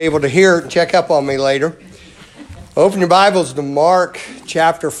Able to hear it, check up on me later. Open your Bibles to Mark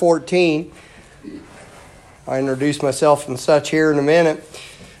chapter 14. I'll introduce myself and such here in a minute.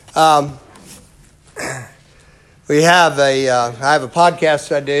 I have a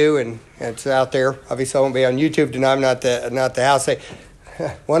podcast I do, and it's out there. Obviously, I won't be on YouTube tonight. I'm not the house.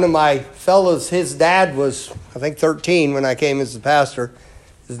 One of my fellows, his dad was, I think, 13 when I came as the pastor.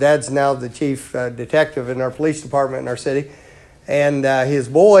 His dad's now the chief detective in our police department in our city. And his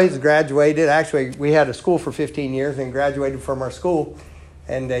boys graduated. Actually, we had a school for 15 years and graduated from our school.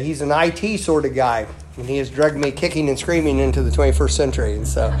 And he's an IT sort of guy. And he has dragged me kicking and screaming into the 21st century. And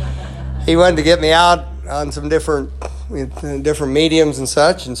so he wanted to get me out on some different mediums and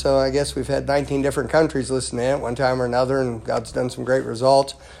such. And so I guess we've had 19 different countries listening to it one time or another. And God's done some great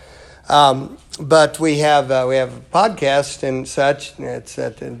results. But we have a podcast and such. It's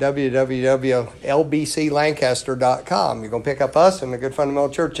at www.lbclancaster.com. You're going to pick up us and the Good Fundamental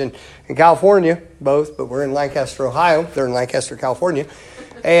Church in California, both, but we're in Lancaster, Ohio. They're in Lancaster, California.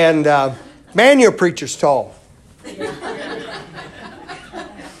 And, man, your preacher's tall.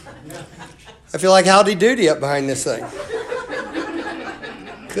 I feel like Howdy Doody up behind this thing.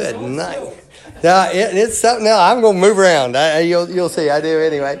 Good night. Now, it's something else. I'm going to move around. You'll see. I do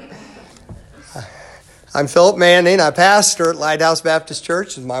anyway. I'm Philip Manning. I pastor at Lighthouse Baptist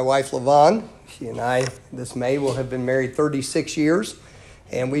Church with my wife, LaVon. She and I, this May, will have been married 36 years.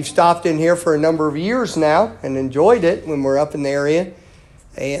 And we've stopped in here for a number of years now and enjoyed it when we're up in the area.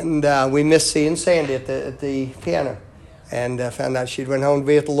 And we missed seeing Sandy at the piano. And found out she'd went home to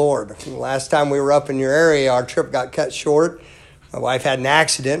be with the Lord. The last time we were up in your area, our trip got cut short. My wife had an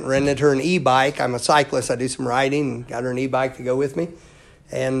accident, rented her an e-bike. I'm a cyclist. I do some riding and got her an e-bike to go with me.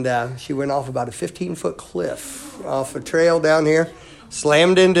 And she went off about a 15-foot cliff off a trail down here,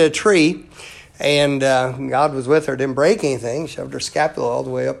 slammed into a tree, and God was with her. Didn't break anything. Shoved her scapula all the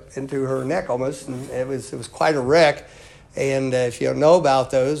way up into her neck almost, and it was quite a wreck. And if you don't know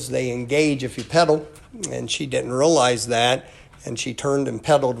about those, they engage if you pedal, and she didn't realize that, and she turned and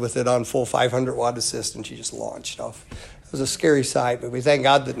pedaled with it on full 500-watt assist, and she just launched off. It was a scary sight, but we thank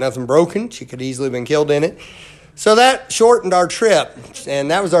God that nothing broken. She could easily have been killed in it. So that shortened our trip,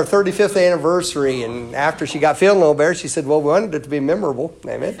 and that was our 35th anniversary. And after she got feeling a little better, she said, well, we wanted it to be memorable.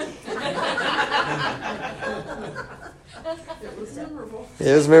 Amen.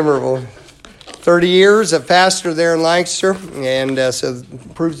 It was memorable. 30 years of pastor there in Lancaster, and so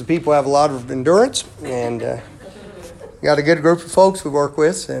it proves the people have a lot of endurance. And got a good group of folks we work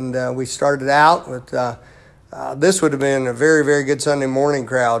with, and we started out with... this would have been a very, very good Sunday morning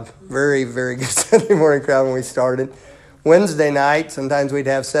crowd. Very, very good Sunday morning crowd when we started. Wednesday night, sometimes we'd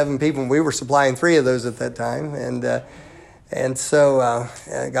have 7 people, and we were supplying 3 of those at that time. And so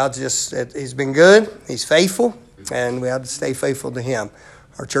God's He's been good. He's faithful, and we have to stay faithful to Him.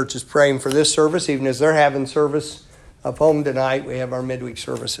 Our church is praying for this service, even as they're having service up home tonight. We have our midweek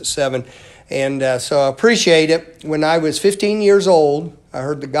service at 7. And so I appreciate it. When I was 15 years old, I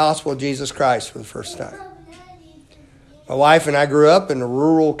heard the gospel of Jesus Christ for the first time. My wife and I grew up in a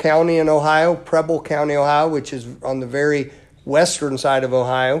rural county in Ohio, Preble County, Ohio, which is on the very western side of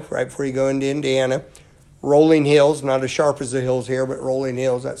Ohio, right before you go into Indiana. Rolling hills, not as sharp as the hills here, but rolling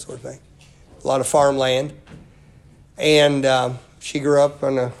hills, that sort of thing. A lot of farmland. And she grew up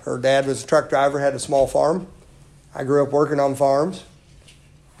her dad was a truck driver, had a small farm. I grew up working on farms.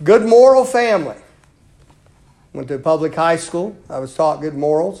 Good moral family. Went to public high school. I was taught good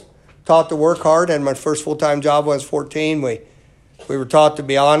morals. Taught to work hard. Had my first full-time job when I was 14. We were taught to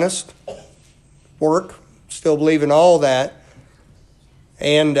be honest, work, still believe in all that.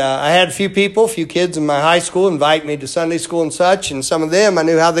 And I had a few kids in my high school invite me to Sunday school and such, and some of them I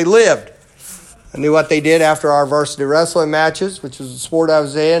knew how they lived. I knew what they did after our varsity wrestling matches, which was the sport I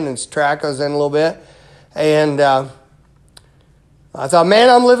was in, and track I was in a little bit. And I thought,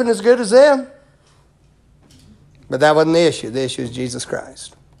 man, I'm living as good as them. But that wasn't the issue. The issue is Jesus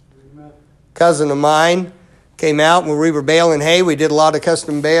Christ. Cousin of mine came out when we were baling hay. We did a lot of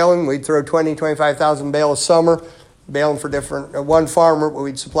custom baling. We'd throw 20, 25,000 bales a summer, baling for one farmer, but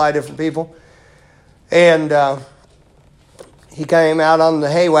we'd supply different people. And he came out on the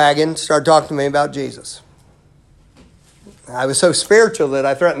hay wagon, started talking to me about Jesus. I was so spiritual that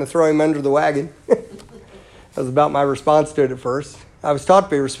I threatened to throw him under the wagon. That was about my response to it at first. I was taught to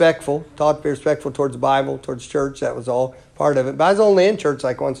be respectful towards the Bible, towards church. That was all part of it. But I was only in church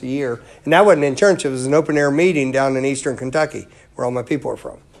like once a year. And that wasn't in church. It was an open-air meeting down in eastern Kentucky where all my people are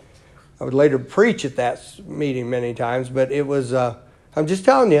from. I would later preach at that meeting many times. But it was, I'm just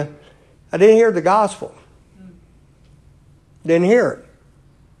telling you, I didn't hear the gospel. Didn't hear it.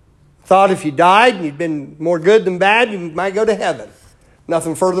 Thought if you died and you'd been more good than bad, you might go to heaven.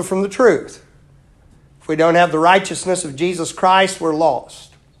 Nothing further from the truth. If we don't have the righteousness of Jesus Christ, we're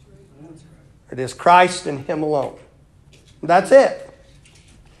lost. It is Christ and Him alone. That's it.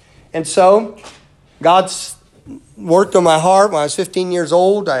 And so, God's worked on my heart. When I was 15 years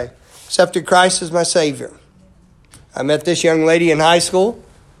old, I accepted Christ as my Savior. I met this young lady in high school.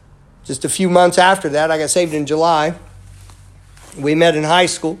 Just a few months after that, I got saved in July. We met in high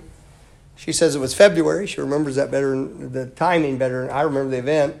school. She says it was February. She remembers that better, the timing better than I remember the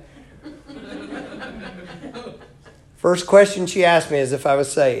event. First question she asked me is if I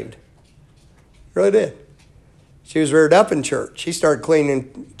was saved. Really did. She was reared up in church. She started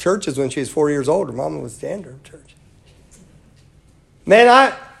cleaning churches when she was 4 years old. Her mama was the janitor of church.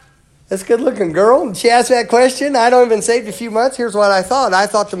 Man, that's a good-looking girl. And she asked me that question. I'd only been saved a few months. Here's what I thought. I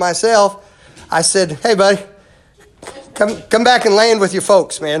thought to myself, I said, hey, buddy, come back and land with your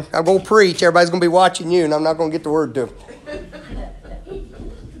folks, man. I'm going to preach. Everybody's going to be watching you, and I'm not going to get the word to them.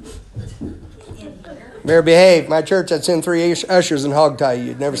 Better behave. My church, I'd send 3 ushers and hog tie you.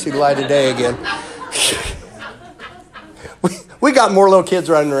 You'd never see the light of day again. we got more little kids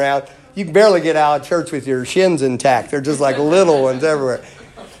running around. You can barely get out of church with your shins intact. They're just like little ones everywhere.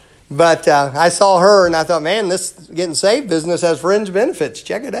 But I saw her and I thought, man, this getting saved business has fringe benefits.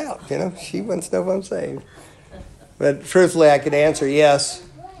 Check it out. You know, she wants to know if I'm saved. But truthfully, I could answer yes.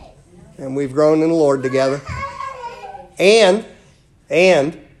 And we've grown in the Lord together. And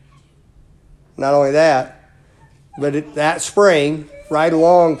not only that, but that spring, right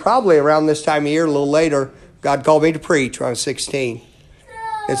along, probably around this time of year, a little later, God called me to preach when I was 16.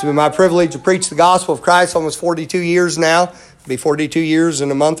 It's been my privilege to preach the gospel of Christ almost 42 years now. It'll be 42 years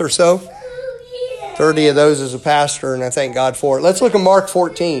in a month or so. 30 of those as a pastor, and I thank God for it. Let's look at Mark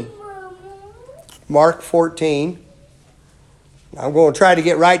 14. Mark 14. I'm going to try to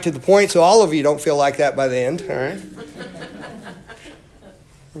get right to the point so all of you don't feel like that by the end. All right?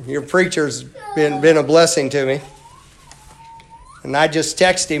 Your preacher's been a blessing to me. And I just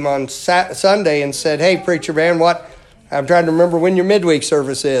texted him on Sunday and said, hey, preacher man, I'm trying to remember when your midweek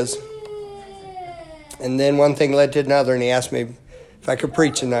service is. And then one thing led to another, and he asked me if I could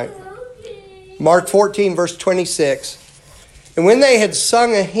preach tonight. Mark 14, verse 26. And when they had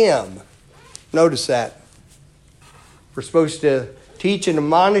sung a hymn, notice that. We're supposed to teach and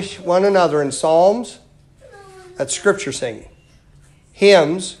admonish one another in psalms. That's scripture singing.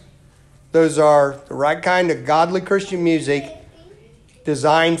 Hymns, those are the right kind of godly Christian music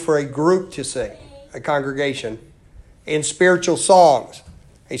designed for a group to sing, a congregation. And spiritual songs.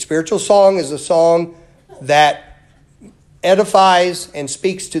 A spiritual song is a song that edifies and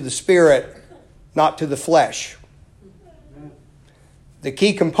speaks to the spirit, not to the flesh. The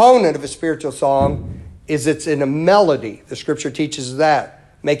key component of a spiritual song is it's in a melody. The scripture teaches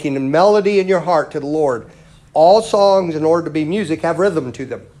that. Making a melody in your heart to the Lord. All songs, in order to be music, have rhythm to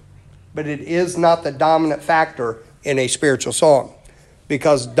them. But it is not the dominant factor in a spiritual song.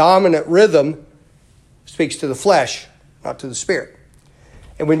 Because dominant rhythm speaks to the flesh, not to the spirit.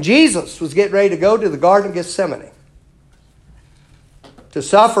 And when Jesus was getting ready to go to the Garden of Gethsemane, to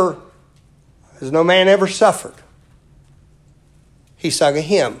suffer as no man ever suffered, he sung a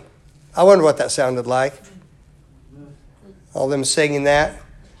hymn. I wonder what that sounded like. All them singing that.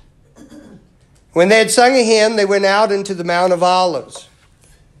 When they had sung a hymn, they went out into the Mount of Olives.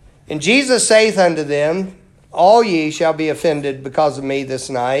 And Jesus saith unto them, all ye shall be offended because of me this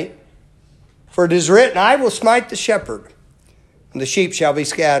night. For it is written, I will smite the shepherd, and the sheep shall be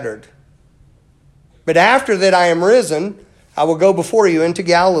scattered. But after that I am risen, I will go before you into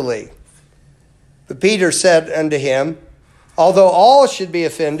Galilee. But Peter said unto him, although all should be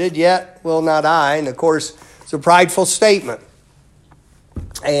offended, yet will not I. And of course, it's a prideful statement.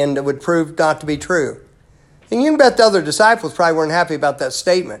 And it would prove not to be true. And you can bet the other disciples probably weren't happy about that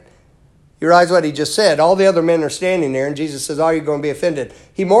statement. You realize what he just said. All the other men are standing there, and Jesus says, are you going to be offended?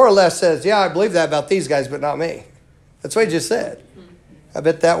 He more or less says, yeah, I believe that about these guys, but not me. That's what he just said. I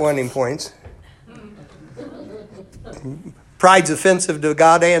bet that won him points. Pride's offensive to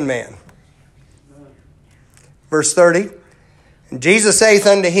God and man. Verse 30. And Jesus saith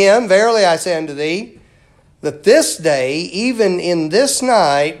unto him, verily I say unto thee, that this day, even in this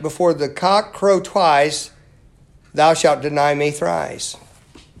night, before the cock crow twice, thou shalt deny me thrice.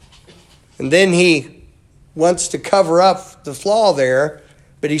 And then he wants to cover up the flaw there,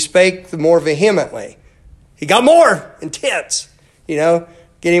 but he spake the more vehemently. He got more intense. You know,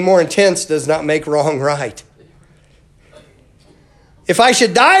 getting more intense does not make wrong right. If I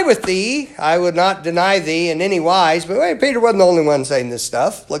should die with thee, I would not deny thee in any wise. But wait, Peter wasn't the only one saying this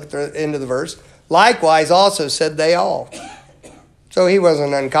stuff. Look at the end of the verse. Likewise also said they all. So he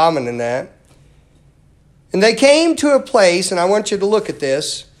wasn't uncommon in that. And they came to a place, and I want you to look at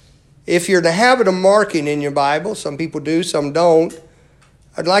this. If you're in the habit of marking in your Bible, some people do, some don't,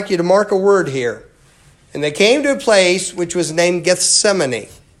 I'd like you to mark a word here. And they came to a place which was named Gethsemane.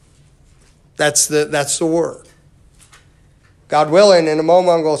 That's the word. God willing, in a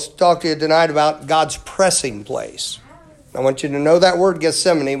moment I'm going to talk to you tonight about God's pressing place. I want you to know that word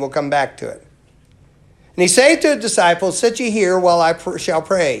Gethsemane. We'll come back to it. And he said to the disciples, sit ye here while I shall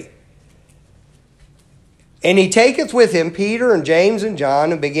pray. And he taketh with him Peter and James and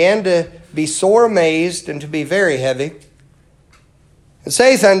John, and began to be sore amazed and to be very heavy. And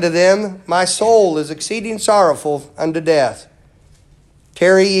saith unto them, my soul is exceeding sorrowful unto death.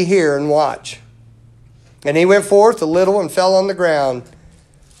 Tarry ye here and watch. And he went forth a little and fell on the ground,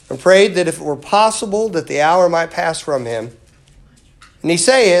 and prayed that if it were possible that the hour might pass from him. And he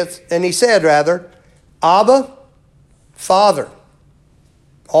said, Abba, Father,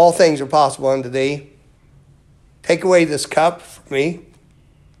 all things are possible unto thee. Take away this cup from me.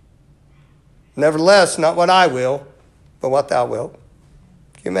 Nevertheless, not what I will, but what thou wilt.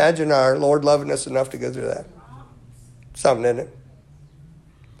 Can you imagine our Lord loving us enough to go through that? Something, isn't it?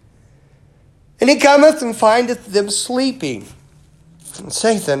 And he cometh and findeth them sleeping, and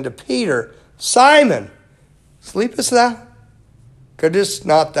saith unto Peter, Simon, sleepest thou? Couldst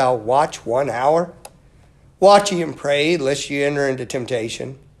not thou watch 1 hour? Watch ye and pray, lest ye enter into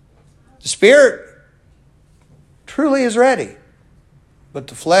temptation. The spirit truly is ready, but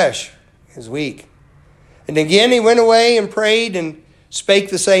the flesh is weak. And again he went away and prayed and spake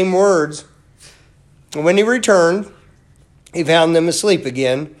the same words. And when he returned, he found them asleep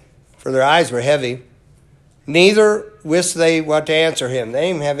again, for their eyes were heavy. Neither wist they what to answer him. They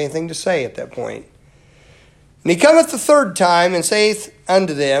didn't have anything to say at that point. And he cometh the third time and saith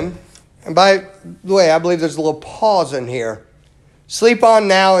unto them, and by the way, I believe there's a little pause in here. Sleep on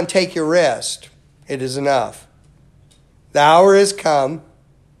now and take your rest. It is enough. The hour is come.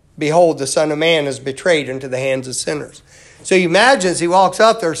 Behold, the Son of Man is betrayed into the hands of sinners. So you imagine as he walks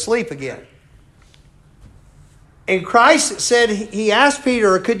up there asleep again. And Christ said, he asked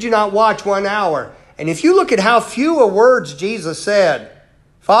Peter, could you not watch 1 hour? And if you look at how few words Jesus said,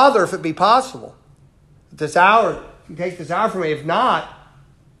 Father, if it be possible, this hour, you take this hour from me. If not,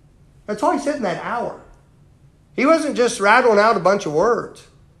 that's all he said in that hour. He wasn't just rattling out a bunch of words.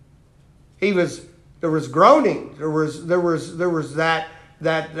 There was groaning. There was that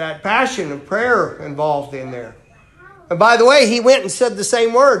passion of prayer involved in there. And by the way, he went and said the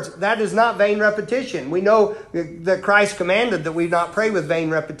same words. That is not vain repetition. We know that Christ commanded that we not pray with vain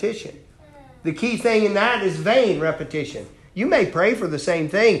repetition. The key thing in that is vain repetition. You may pray for the same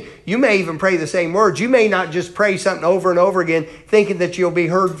thing. You may even pray the same words. You may not just pray something over and over again, thinking that you'll be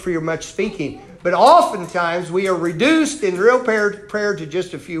heard for your much speaking. But oftentimes we are reduced in real prayer to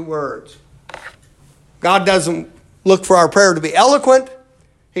just a few words. God doesn't look for our prayer to be eloquent.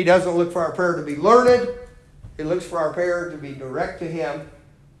 He doesn't look for our prayer to be learned. He looks for our prayer to be direct to him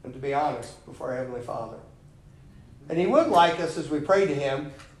and to be honest before our Heavenly Father. And he would like us, as we pray to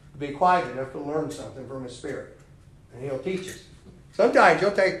him, to be quiet enough to learn something from his Spirit. And he'll teach us. Sometimes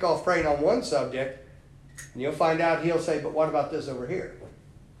you'll take off praying on one subject, and you'll find out he'll say, but what about this over here?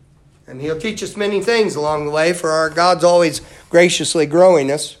 And he'll teach us many things along the way, for our God's always graciously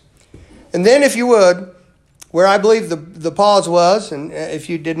growing us. And then, if you would, where I believe the pause was, and if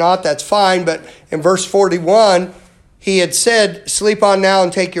you did not, that's fine, but in verse 41, he had said, sleep on now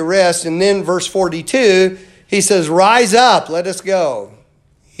and take your rest. And then verse 42, he says, rise up, let us go.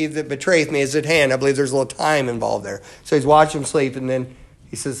 He that betrayeth me is at hand. I believe there's a little time involved there. So he's watching him sleep, and then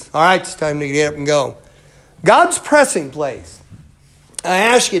he says, all right, it's time to get up and go. God's pressing place. I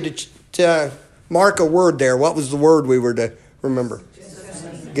ask you to mark a word there. What was the word we were to remember?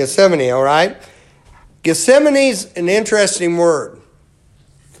 Gethsemane, all right? Gethsemane's an interesting word.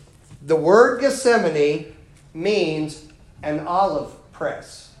 The word Gethsemane means an olive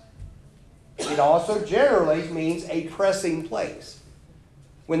press. It also generally means a pressing place.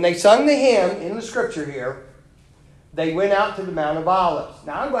 When they sung the hymn in the scripture here, they went out to the Mount of Olives.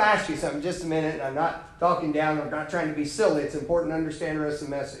 Now, I'm going to ask you something in just a minute. I'm not talking down. I'm not trying to be silly. It's important to understand the rest of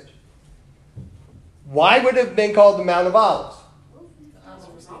the message. Why would it have been called the Mount of Olives?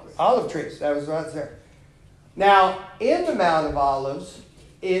 Olive trees. That was right there. Now, in the Mount of Olives,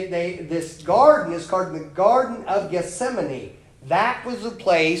 this garden is called the Garden of Gethsemane. That was the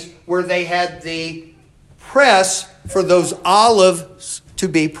place where they had the press for those olives to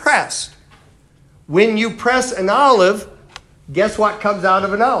be pressed. When you press an olive, guess what comes out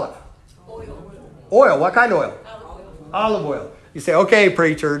of an olive? Oil. What kind of oil? Olive oil. You say, okay,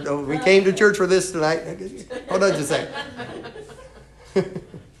 preacher, we came to church for this tonight. Hold on just a second.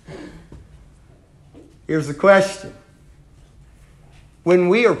 Here's the question. When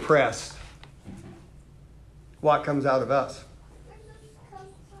we are pressed, what comes out of us?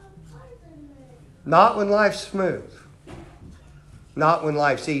 Not when life's smooth. Not when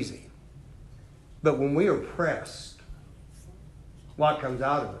life's easy. But when we are pressed, what comes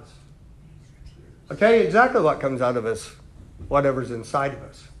out of us? I'll tell you exactly what comes out of us. Whatever's inside of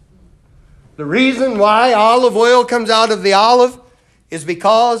us. The reason why olive oil comes out of the olive is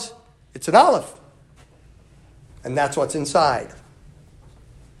because it's an olive. And that's what's inside.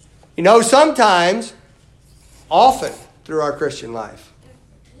 You know, sometimes, often through our Christian life,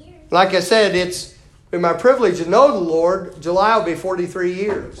 like I said, it's been my privilege to know the Lord. July will be 43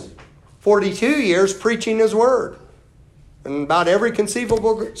 years. 42 years preaching His Word. In about every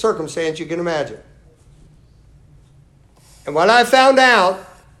conceivable circumstance you can imagine. And what I found out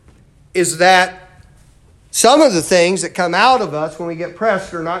is that some of the things that come out of us when we get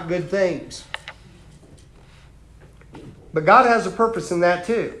pressed are not good things. But God has a purpose in that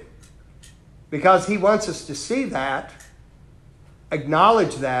too. Because He wants us to see that,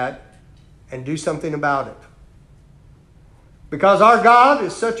 acknowledge that, and do something about it. Because our God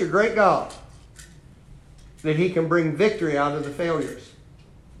is such a great God that He can bring victory out of the failures.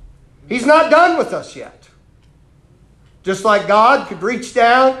 He's not done with us yet. Just like God could reach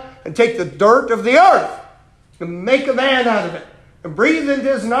down and take the dirt of the earth and make a man out of it and breathe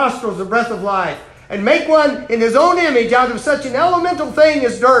into his nostrils the breath of life and make one in His own image out of such an elemental thing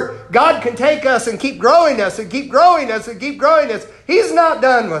as dirt. God can take us and keep growing us and keep growing us and keep growing us. He's not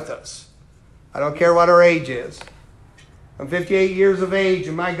done with us. I don't care what our age is. I'm 58 years of age,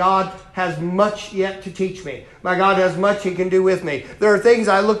 and my God has much yet to teach me. My God has much He can do with me. There are things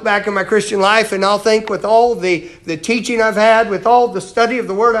I look back in my Christian life, and I'll think with all the teaching I've had, with all the study of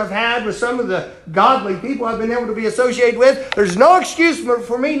the Word I've had, with some of the godly people I've been able to be associated with, there's no excuse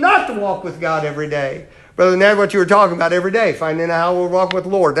for me not to walk with God every day. Brother Ned, what you were talking about every day, finding out how we'll walk with the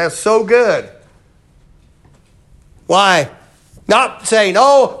Lord. That's so good. Why? Not saying,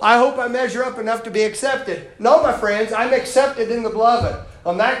 oh, I hope I measure up enough to be accepted. No, my friends, I'm accepted in the beloved.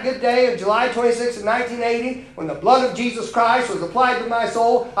 On that good day of July 26, 1980, when the blood of Jesus Christ was applied to my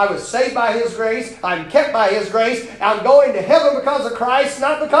soul, I was saved by His grace. I'm kept by His grace. I'm going to heaven because of Christ,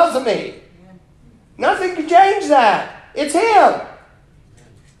 not because of me. Nothing can change that. It's Him.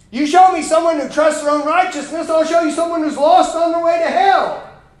 You show me someone who trusts their own righteousness, I'll show you someone who's lost on their way to hell.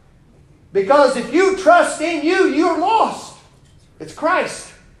 Because if you trust in you, you're lost. It's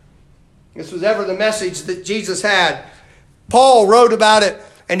Christ. This was ever the message that Jesus had. Paul wrote about it,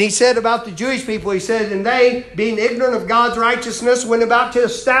 and he said about the Jewish people, he said, and they, being ignorant of God's righteousness, went about to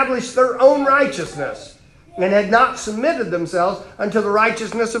establish their own righteousness, and had not submitted themselves unto the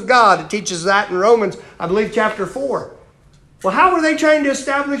righteousness of God. It teaches that in Romans, I believe, chapter 4. Well, how were they trying to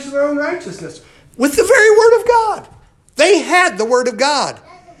establish their own righteousness? With the very Word of God. They had the Word of God.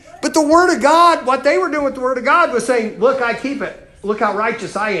 But the Word of God, what they were doing with the Word of God was saying, look, I keep it. Look how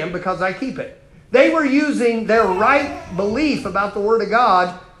righteous I am because I keep it. They were using their right belief about the Word of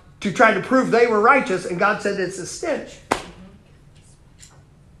God to try to prove they were righteous, and God said it's a stench.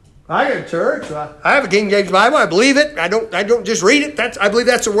 I go to church. I have a King James Bible. I believe it. I don't just read it. I believe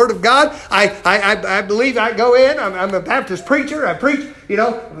that's the Word of God. I believe I go in. I'm a Baptist preacher. I preach,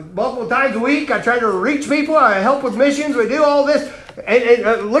 multiple times a week. I try to reach people. I help with missions. We do all this.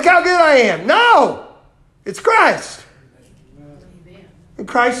 And look how good I am. No! It's Christ. And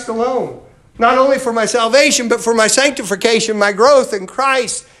Christ alone. Not only for my salvation, but for my sanctification, my growth in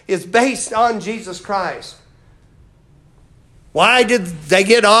Christ is based on Jesus Christ. Why did they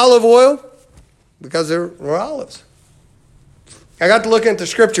get olive oil? Because there were olives. I got to look at the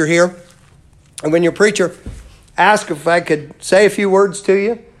scripture here. And when your preacher asked if I could say a few words to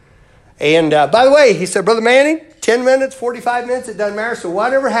you. And by the way, he said, Brother Manning, 10 minutes, 45 minutes, it doesn't matter. So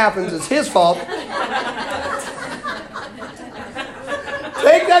whatever happens, it's his fault.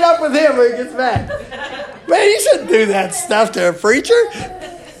 Take that up with him when he gets back. Man, you shouldn't do that stuff to a preacher.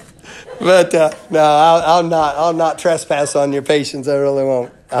 But no, I'll not trespass on your patience. I really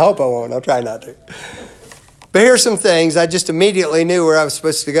won't. I hope I won't. I'll try not to. But here's some things. I just immediately knew where I was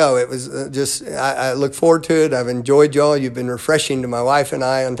supposed to go. It was I look forward to it. I've enjoyed y'all. You've been refreshing to my wife and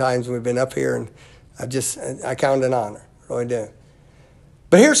I on times when we've been up here. And I count it an honor. Really do.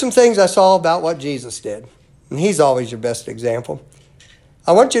 But here's some things I saw about what Jesus did. And He's always your best example.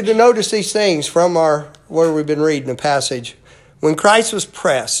 I want you to notice these things from where we've been reading the passage. When Christ was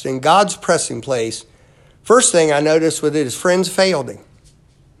pressed in God's pressing place, first thing I noticed with it, his friends failed him.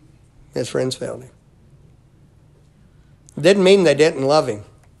 His friends failed him. It didn't mean they didn't love him.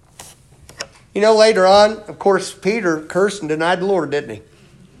 Later on, of course, Peter cursed and denied the Lord, didn't he?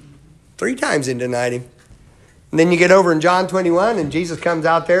 3 times he denied him. And then you get over in John 21, and Jesus comes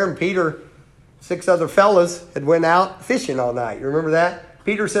out there, and Peter, 6 other fellas, had went out fishing all night. You remember that?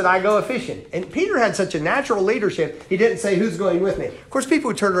 Peter said, I go a-fishing. And Peter had such a natural leadership, he didn't say, who's going with me? Of course,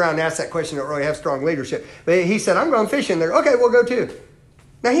 people who turn around and ask that question don't really have strong leadership. But he said, I'm going fishing. They're, okay, we'll go too.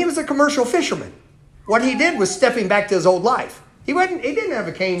 Now, he was a commercial fisherman. What he did was stepping back to his old life. He didn't have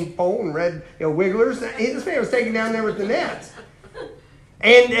a cane pole and red wigglers. This man was taken down there with the nets.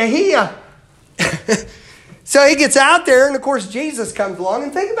 And so he gets out there, and of course Jesus comes along.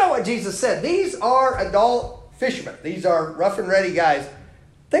 And think about what Jesus said. These are adult fishermen. These are rough and ready guys.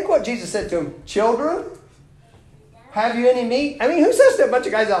 Think what Jesus said to them. Children, have you any meat? I mean, who says to a bunch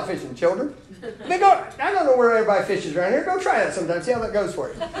of guys out fishing? Children? I don't know where everybody fishes around here. Go try that sometime. See how that goes for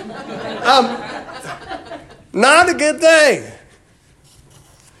you. Not a good thing.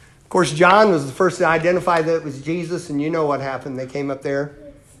 Of course, John was the first to identify that it was Jesus, and you know what happened. They came up there.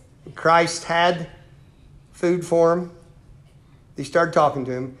 Christ had food for him. They started talking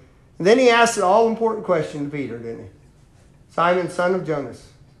to him. And then he asked an all-important question to Peter, didn't he? Simon, son of Jonas,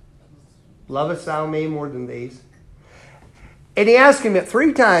 lovest thou me more than these? And he asked him it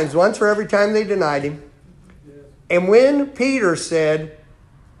 3 times, once for every time they denied him. And when Peter said,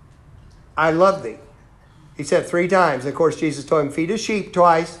 I love thee, he said 3 times. Of course, Jesus told him, feed his sheep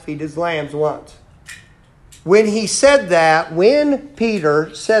twice, feed his lambs once. When he said that, when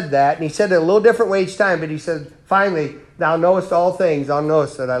Peter said that, and he said it a little different way each time, but he said, finally, thou knowest all things, thou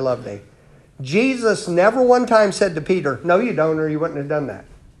knowest that I love thee. Jesus never one time said to Peter, no, you don't, or you wouldn't have done that.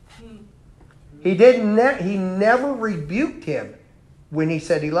 He never rebuked him when he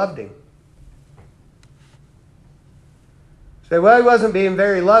said he loved him. Say, well, he wasn't being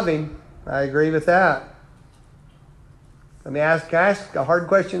very loving. I agree with that. Can I ask a hard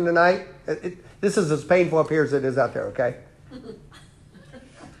question tonight? This is as painful up here as it is out there, okay?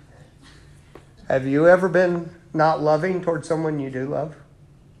 Have you ever been not loving towards someone you do love?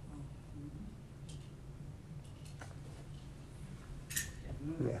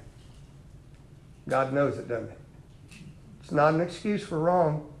 Yeah. God knows it, doesn't he? It's not an excuse for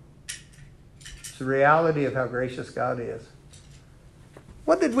wrong. It's the reality of how gracious God is.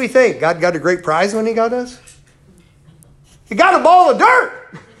 What did we think? God got a great prize when he got us? He got a ball of dirt!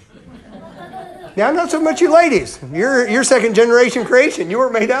 Now, not so much you ladies. You're second generation creation. You were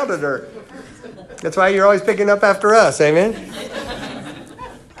made out of dirt. That's why you're always picking up after us. Amen?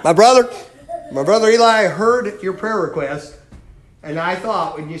 My brother Eli heard your prayer request. And I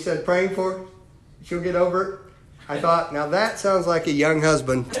thought, when you said praying for her, she'll get over it. I thought, now that sounds like a young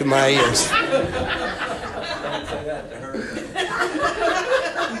husband to my ears.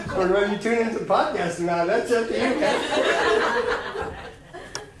 Or when you tune into the podcast now, that's up to you.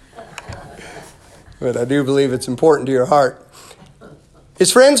 But I do believe it's important to your heart.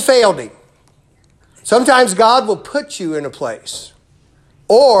 His friends failed him. Sometimes God will put you in a place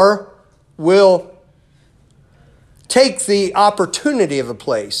or will take the opportunity of a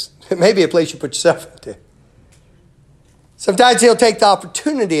place. It may be a place you put yourself into. Sometimes he'll take the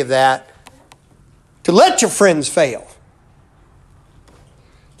opportunity of that to let your friends fail.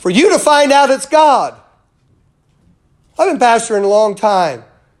 For you to find out it's God. I've been pastoring a long time.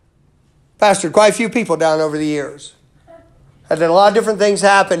 Pastored quite a few people down over the years. I've had a lot of different things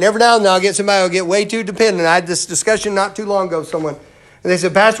happen. Every now and then I'll get somebody who'll get way too dependent. I had this discussion not too long ago with someone. And they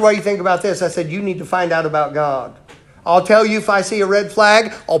said, Pastor, why do you think about this? I said, you need to find out about God. I'll tell you if I see a red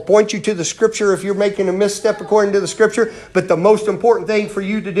flag. I'll point you to the Scripture if you're making a misstep according to the Scripture. But the most important thing for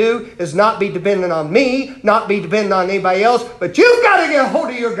you to do is not be dependent on me, not be dependent on anybody else. But you've got to get a hold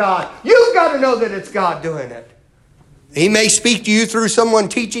of your God. You've got to know that it's God doing it. He may speak to you through someone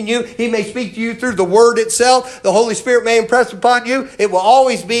teaching you. He may speak to you through the Word itself. The Holy Spirit may impress upon you. It will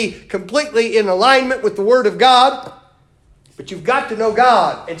always be completely in alignment with the Word of God. But you've got to know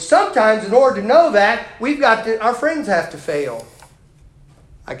God. And sometimes in order to know that, our friends have to fail.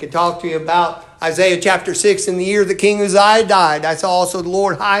 I could talk to you about Isaiah chapter 6. In the year that King Uzziah died, I saw also the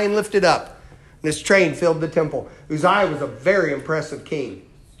Lord high and lifted up. And his train filled the temple. Uzziah was a very impressive king.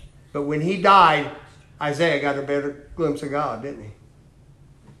 But when he died, Isaiah got a better glimpse of God, didn't he?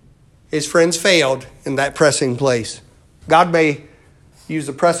 His friends failed in that pressing place. God may use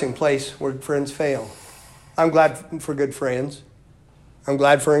a pressing place where friends fail. I'm glad for good friends. I'm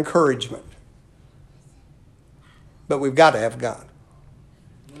glad for encouragement. But we've got to have God.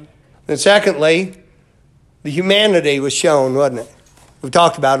 And secondly, the humanity was shown, wasn't it? We've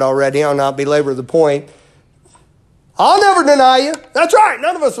talked about it already. I'll not belabor the point. I'll never deny you. That's right.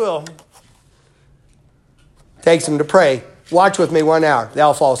 None of us will. Takes them to pray. Watch with me 1 hour. They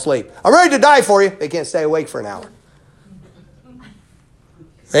all fall asleep. I'm ready to die for you. They can't stay awake for an hour.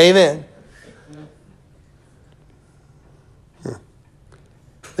 Amen.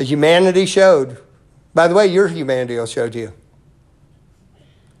 The humanity showed. By the way, your humanity will show to you.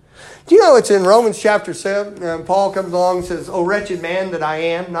 Do you know it's in Romans chapter 7? Paul comes along and says, "O wretched man that I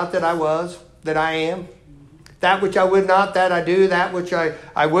am," not that I was, that I am. "That which I would not, that I do. That which I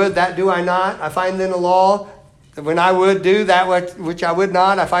would, that do I not. I find in the law that when I would do that which I would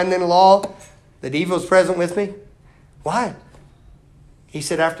not, I find in the law that evil is present with me." Why? He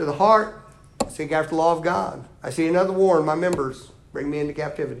said, after the heart, I seek after the law of God. I see another war in my members. Bring me into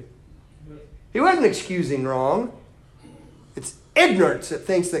captivity. He wasn't excusing wrong. It's ignorance that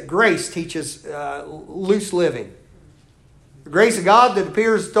thinks that grace teaches loose living. The grace of God that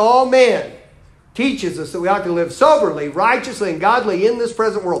appears to all men teaches us that we ought to live soberly, righteously, and godly in this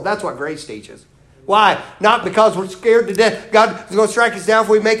present world. That's what grace teaches. Why? Not because we're scared to death. God is going to strike us down if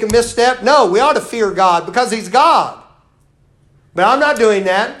we make a misstep. No, we ought to fear God because He's God. But I'm not doing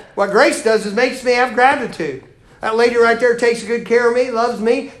that. What grace does is makes me have gratitude. That lady right there takes good care of me, loves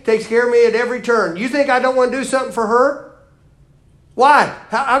me, takes care of me at every turn. You think I don't want to do something for her? Why?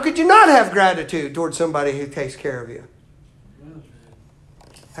 How could you not have gratitude towards somebody who takes care of you?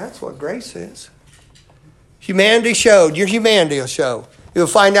 That's what grace is. Humanity showed. Your humanity will show. You'll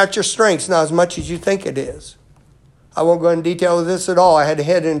find out your strengths not as much as you think it is. I won't go into detail of this at all. I had a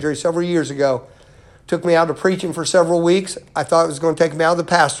head injury several years ago. Took me out of preaching for several weeks. I thought it was going to take me out of the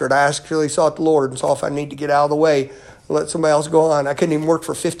pastorate. I actually sought the Lord and saw if I need to get out of the way and let somebody else go on. I couldn't even work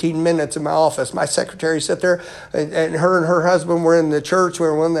for 15 minutes in my office. My secretary sat there, and her husband were in the church. We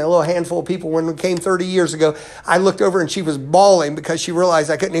were one of the little handful of people when we came 30 years ago. I looked over and she was bawling because she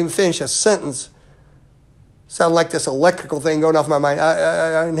realized I couldn't even finish a sentence. Sounded like this electrical thing going off my mind.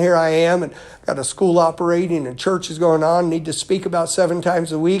 And here I am, and got a school operating, and church is going on. Need to speak about 7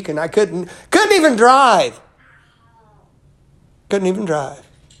 times a week, and I couldn't even drive. Couldn't even drive.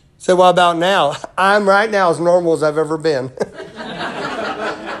 So what about now? I'm right now as normal as I've ever been.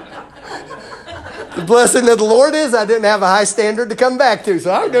 The blessing of the Lord is I didn't have a high standard to come back to,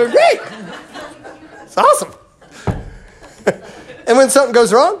 so I'm doing great. It's awesome. And when something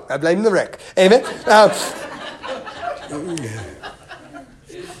goes wrong, I blame the wreck. Amen.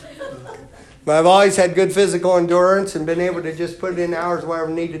 But I've always had good physical endurance and been able to just put in hours whatever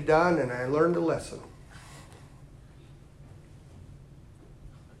needed done, and I learned a lesson.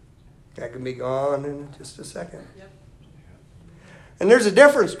 That can be gone in just a second. Yep. And there's a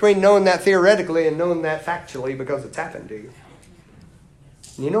difference between knowing that theoretically and knowing that factually because it's happened to you.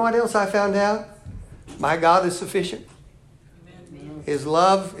 And you know what else I found out? My God is sufficient. Amen. His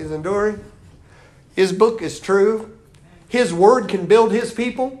love is enduring. His book is true. His word can build His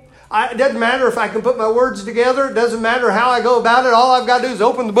people. It doesn't matter if I can put my words together. It doesn't matter how I go about it. All I've got to do is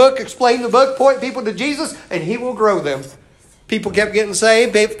open the book, explain the book, point people to Jesus, and He will grow them. People kept getting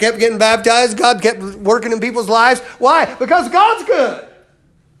saved. People kept getting baptized. God kept working in people's lives. Why? Because God's good.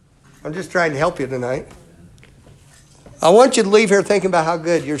 I'm just trying to help you tonight. I want you to leave here thinking about how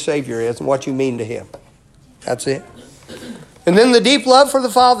good your Savior is and what you mean to Him. That's it. And then the deep love for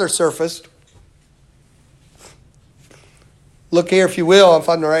the Father surfaced. Look here, if you will, if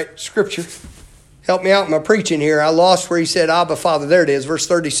I'm the right scripture. Help me out in my preaching here. I lost where he said, Abba, Father. There it is, verse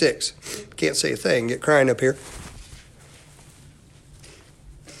 36. Can't say a thing. Get crying up here.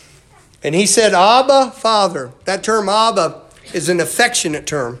 And he said, Abba, Father. That term, Abba, is an affectionate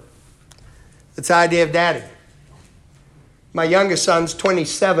term. It's the idea of daddy. My youngest son's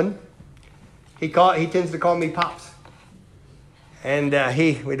 27. He tends to call me Pops. And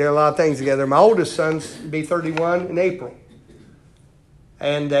we do a lot of things together. My oldest son's be 31 in April.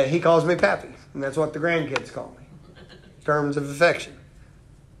 And he calls me Pappy. And that's what the grandkids call me. In terms of affection.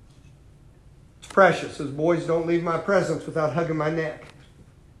 It's precious. As boys don't leave my presence without hugging my neck.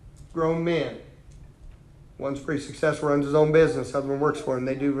 Grown men. One's pretty successful, runs his own business. Other one works for him.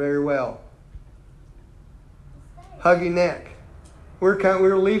 They do very well. Huggy neck. We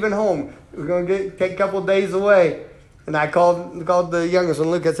were leaving home. We were going to take a couple of days away. And I called the youngest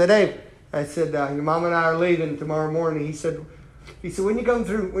one, Luke. I said, hey, your mom and I are leaving tomorrow morning. He said, when you come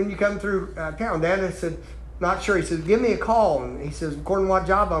through town, Dad? I said, not sure. He says, give me a call. And he says, according to what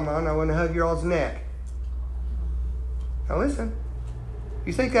job I'm on, I want to hug your all's neck. Now listen,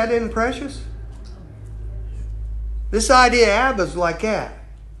 you think that isn't precious? This idea of Abba's like that.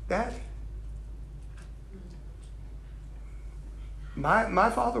 Daddy. My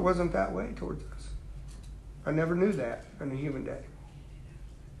father wasn't that way towards us. I never knew that in a human day.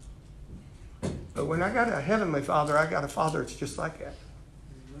 But when I got a heavenly Father, I got a Father that's just like that.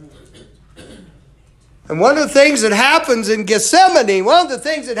 And one of the things that happens in Gethsemane, one of the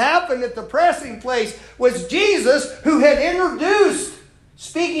things that happened at the pressing place was Jesus, who had introduced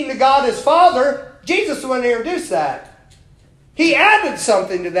speaking to God as Father. Jesus is the one who introduced that. He added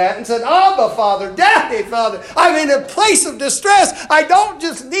something to that and said, Abba, Father, Daddy, Father, I'm in a place of distress. I don't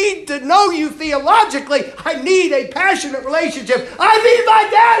just need to know you theologically. I need a passionate relationship. I need my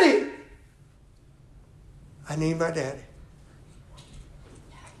daddy. I need my daddy.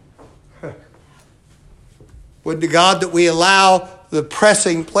 Would to God that we allow the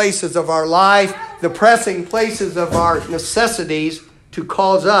pressing places of our life, the pressing places of our necessities to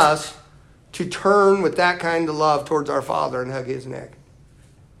cause us to turn with that kind of love towards our Father and hug His neck.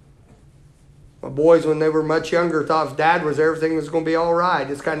 My boys, when they were much younger, thought if Dad was there, everything was going to be all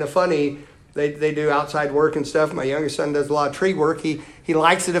right. It's kind of funny. They do outside work and stuff. My youngest son does a lot of tree work. He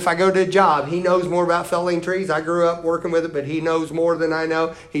likes it if I go to a job. He knows more about felling trees. I grew up working with it, but he knows more than I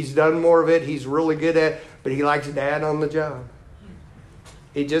know. He's done more of it. He's really good at it, but he likes Dad on the job.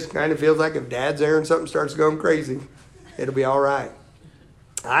 He just kind of feels like if Dad's there and something starts going crazy, it'll be all right.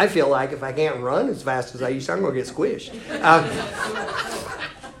 I feel like if I can't run as fast as I used to, I'm going to get squished.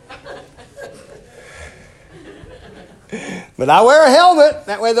 But I wear a helmet.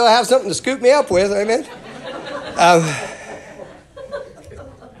 That way they'll have something to scoop me up with. Amen.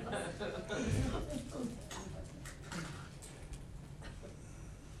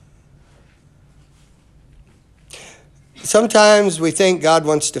 Sometimes we think God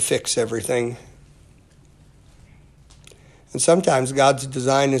wants to fix everything. And sometimes God's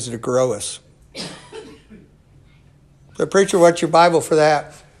design is to grow us. So, preacher, what's your Bible for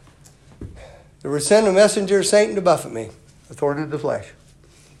that? There was sent a messenger of Satan to buffet me, a thorn of the flesh.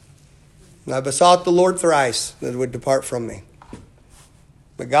 And I besought the Lord thrice that it would depart from me.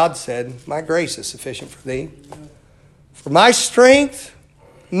 But God said, my grace is sufficient for thee. For my strength,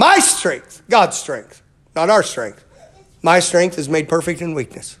 God's strength, not our strength. My strength is made perfect in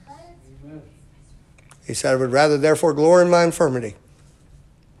weakness. He said, I would rather therefore glory in my infirmity.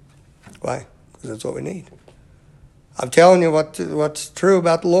 Why? Because that's what we need. I'm telling you what's true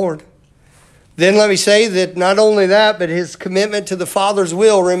about the Lord. Then let me say that not only that, but his commitment to the Father's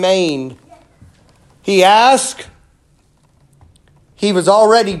will remained. He asked. He was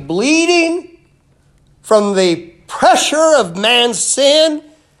already bleeding from the pressure of man's sin.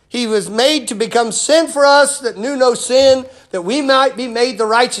 He was made to become sin for us that knew no sin, that we might be made the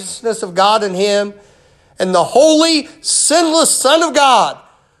righteousness of God in him. And the holy, sinless Son of God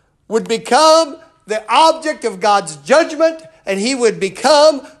would become the object of God's judgment, and he would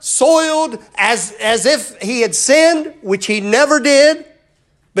become soiled as if he had sinned, which he never did,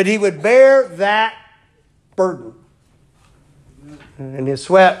 but he would bear that burden. And his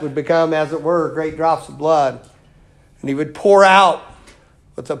sweat would become, as it were, great drops of blood. And he would pour out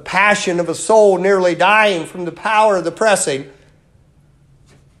with the passion of a soul nearly dying from the power of the pressing.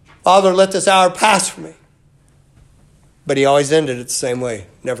 Father, let this hour pass from me. But he always ended it the same way.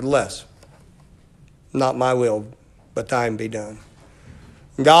 Nevertheless, not my will, but thine be done.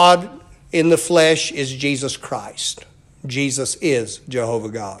 God in the flesh is Jesus Christ. Jesus is Jehovah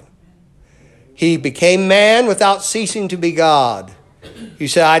God. He became man without ceasing to be God. You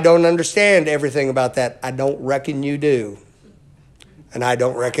say, I don't understand everything about that. I don't reckon you do. And I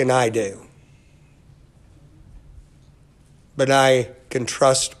don't reckon I do. But I can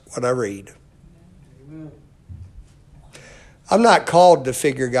trust what I read. Amen. I'm not called to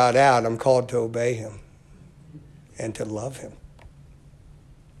figure God out. I'm called to obey him and to love him.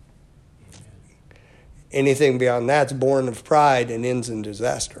 Anything beyond that's born of pride and ends in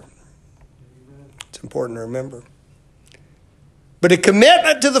disaster. It's important to remember. But a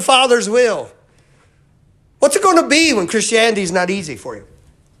commitment to the Father's will. What's it going to be when Christianity is not easy for you?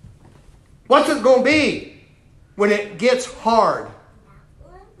 What's it going to be when it gets hard?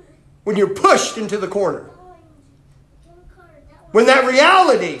 When you're pushed into the corner? When that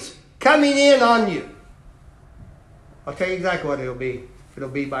reality's coming in on you? I'll tell you exactly what it'll be. It'll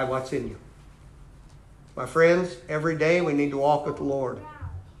be by what's in you. My friends, every day we need to walk with the Lord.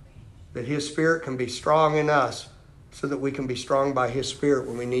 That his Spirit can be strong in us so that we can be strong by his Spirit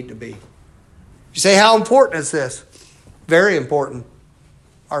when we need to be. You say, how important is this? Very important.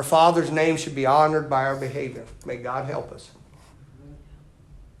 Our Father's name should be honored by our behavior. May God help us.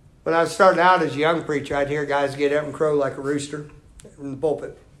 When I was starting out as a young preacher, I'd hear guys get up and crow like a rooster in the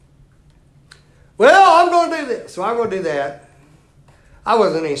pulpit. Well, I'm going to do this, so I'm going to do that. I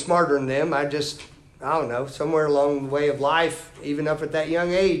wasn't any smarter than them. I don't know, somewhere along the way of life, even up at that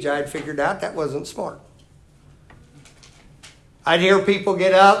young age, I'd figured out that wasn't smart. I'd hear people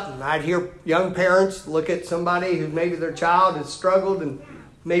get up, and I'd hear young parents look at somebody who maybe their child has struggled and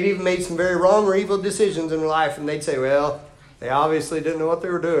maybe even made some very wrong or evil decisions in their life, and they'd say, well, they obviously didn't know what they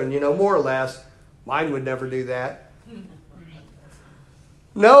were doing, more or less. Mine would never do that.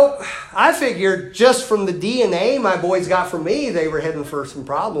 No, I figured just from the DNA my boys got from me, they were heading for some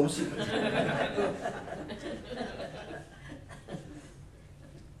problems.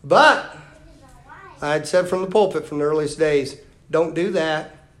 But I had said from the pulpit from the earliest days, don't do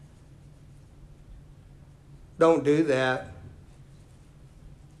that. Don't do that.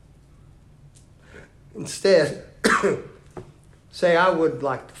 Instead, say, I would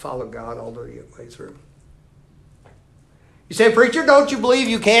like to follow God all the way through. You say, preacher, don't you believe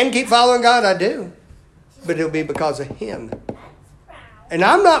you can keep following God? I do. But it'll be because of Him. And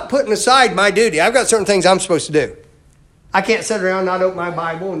I'm not putting aside my duty. I've got certain things I'm supposed to do. I can't sit around and not open my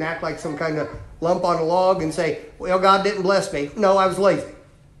Bible and act like some kind of lump on a log and say, well, God didn't bless me. No, I was lazy.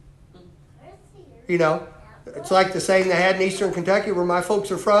 You know, it's like the saying they had in Eastern Kentucky where my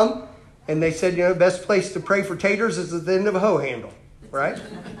folks are from. And they said, the best place to pray for taters is at the end of a hoe handle. Right?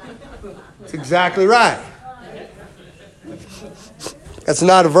 That's exactly right. That's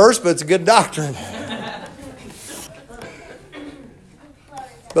not a verse, but it's a good doctrine.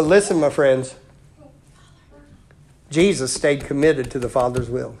 But listen, my friends. Jesus stayed committed to the Father's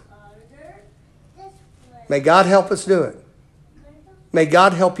will. May God help us do it. May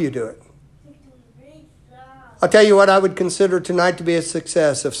God help you do it. I'll tell you what I would consider tonight to be a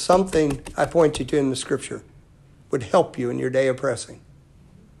success if something I point you to in the Scripture would help you in your day of pressing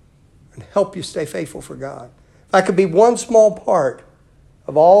and help you stay faithful for God. If I could be one small part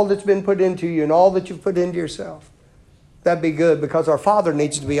of all that's been put into you and all that you've put into yourself, that'd be good because our Father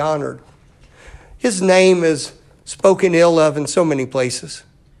needs to be honored. His name is spoken ill of in so many places.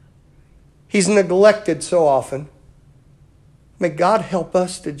 He's neglected so often. May God help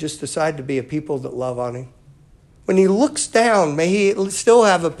us to just decide to be a people that love on Him. When He looks down, may He still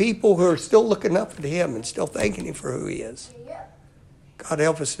have a people who are still looking up at Him and still thanking Him for who He is. God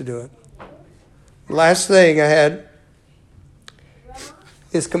help us to do it. Last thing I had,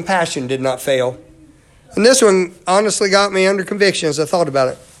 His compassion did not fail. And this one honestly got me under conviction as I thought about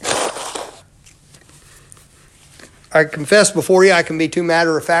it. I confess before you, I can be too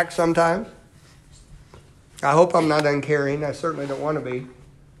matter of fact sometimes. I hope I'm not uncaring. I certainly don't want to be.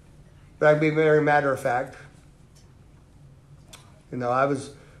 But I can be very matter of fact. I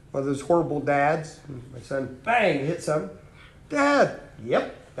was one of those horrible dads. My son, bang, hit something. Dad,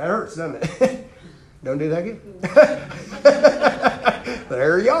 yep, that hurts, doesn't it? Don't do that again.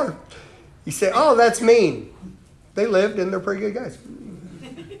 There you are. You say, oh, that's mean. They lived and they're pretty good guys.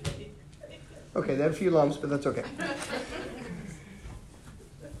 Okay, they had a few lumps, but that's okay.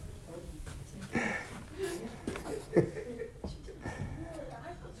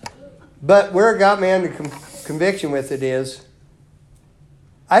 But where it got me under conviction with it is,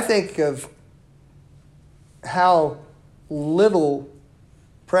 I think of how little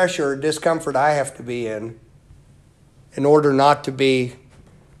pressure or discomfort I have to be in order not to be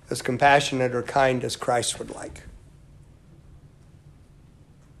as compassionate or kind as Christ would like.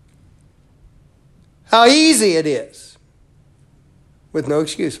 How easy it is, with no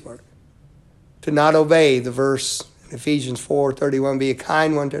excuse for it, to not obey the verse in Ephesians 4:31, be a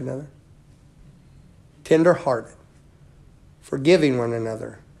kind one to another, tender-hearted, forgiving one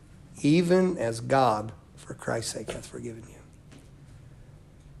another, even as God, for Christ's sake, hath forgiven you.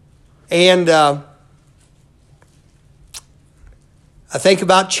 And I think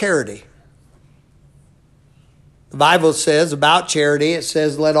about charity. The Bible says about charity, it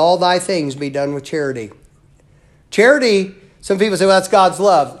says, let all thy things be done with charity. Charity, some people say, well, that's God's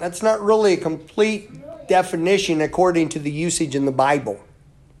love. That's not really a complete definition according to the usage in the Bible.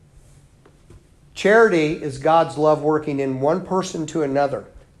 Charity is God's love working in one person to another.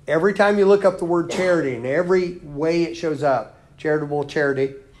 Every time you look up the word charity, and every way it shows up, charitable,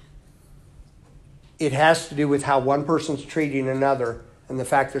 charity, it has to do with how one person's treating another and the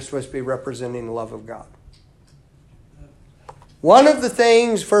fact they're supposed to be representing the love of God. One of the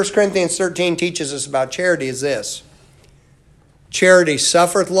things 1 Corinthians 13 teaches us about charity is this. Charity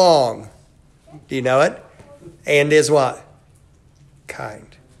suffereth long. Do you know it? And is what?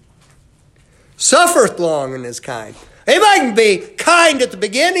 Kind. Suffereth long and is kind. Anybody can be kind at the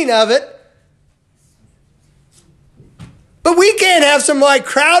beginning of it. But we can't have some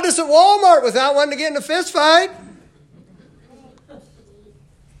crowd us at Walmart without wanting to get in a fist fight.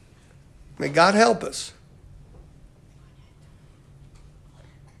 May God help us.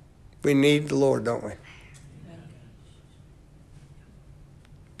 We need the Lord, don't we?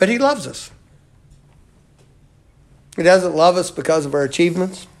 But He loves us. He doesn't love us because of our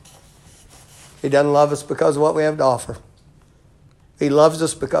achievements. He doesn't love us because of what we have to offer. He loves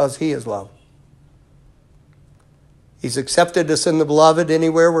us because He is love. He's accepted us in the beloved.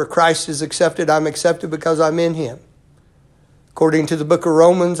 Anywhere where Christ is accepted, I'm accepted because I'm in Him. According to the book of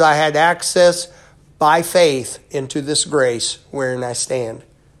Romans, I had access by faith into this grace wherein I stand.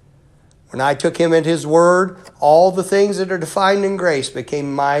 When I took him at his word, all the things that are defined in grace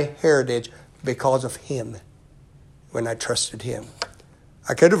became my heritage because of him, when I trusted him.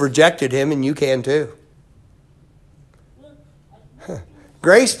 I could have rejected him, and you can too.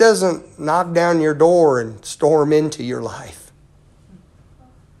 Grace doesn't knock down your door and storm into your life.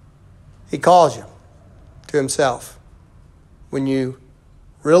 He calls you to himself. When you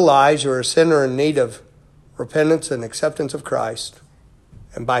realize you're a sinner in need of repentance and acceptance of Christ,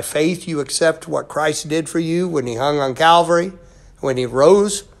 and by faith you accept what Christ did for you when he hung on Calvary, when he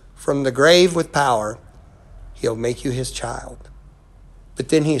rose from the grave with power, he'll make you his child. But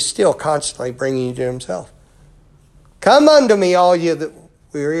then he is still constantly bringing you to himself. Come unto me, all you that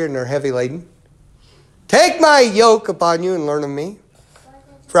weary and are heavy laden. Take my yoke upon you and learn of me.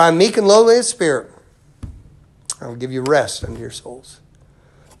 For I am meek and lowly in spirit. I will give you rest unto your souls.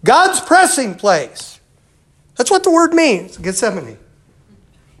 God's pressing place. That's what the word means, Gethsemane.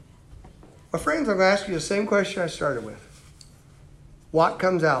 My friends, I'm going to ask you the same question I started with. What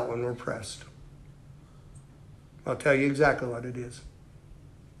comes out when we're pressed? I'll tell you exactly what it is.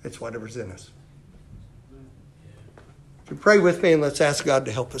 It's whatever's in us. So pray with me and let's ask God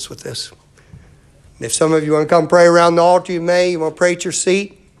to help us with this. And if some of you want to come pray around the altar, you may. You want to pray at your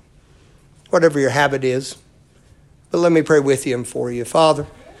seat. Whatever your habit is. But let me pray with you and for you. Father,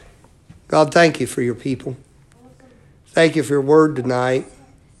 God, thank you for your people. Thank you for your word tonight.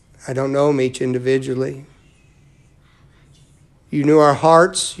 I don't know them each individually. You knew our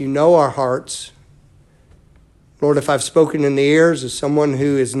hearts. You know our hearts. Lord, if I've spoken in the ears of someone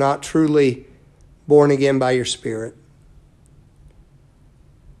who is not truly born again by your Spirit,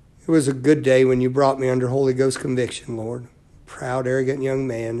 it was a good day when you brought me under Holy Ghost conviction, Lord. Proud, arrogant young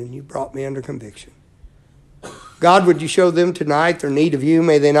man, and you brought me under conviction. God, would you show them tonight their need of you?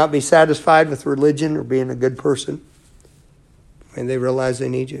 May they not be satisfied with religion or being a good person. May they realize they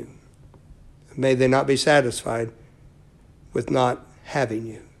need you. May they not be satisfied with not having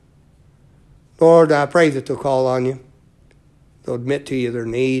you. Lord, I pray that they'll call on you. They'll admit to you their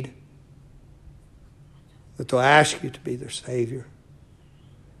need. That they'll ask you to be their Savior.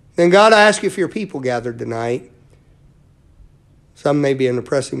 Then God, I ask you for your people gathered tonight. Some may be in a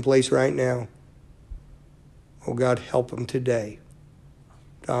pressing place right now. Oh God, help them today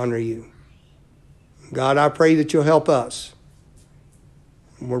to honor you. God, I pray that you'll help us.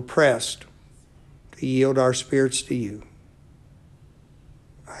 We're pressed to yield our spirits to you.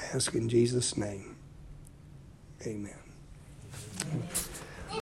 I ask in Jesus' name. Amen.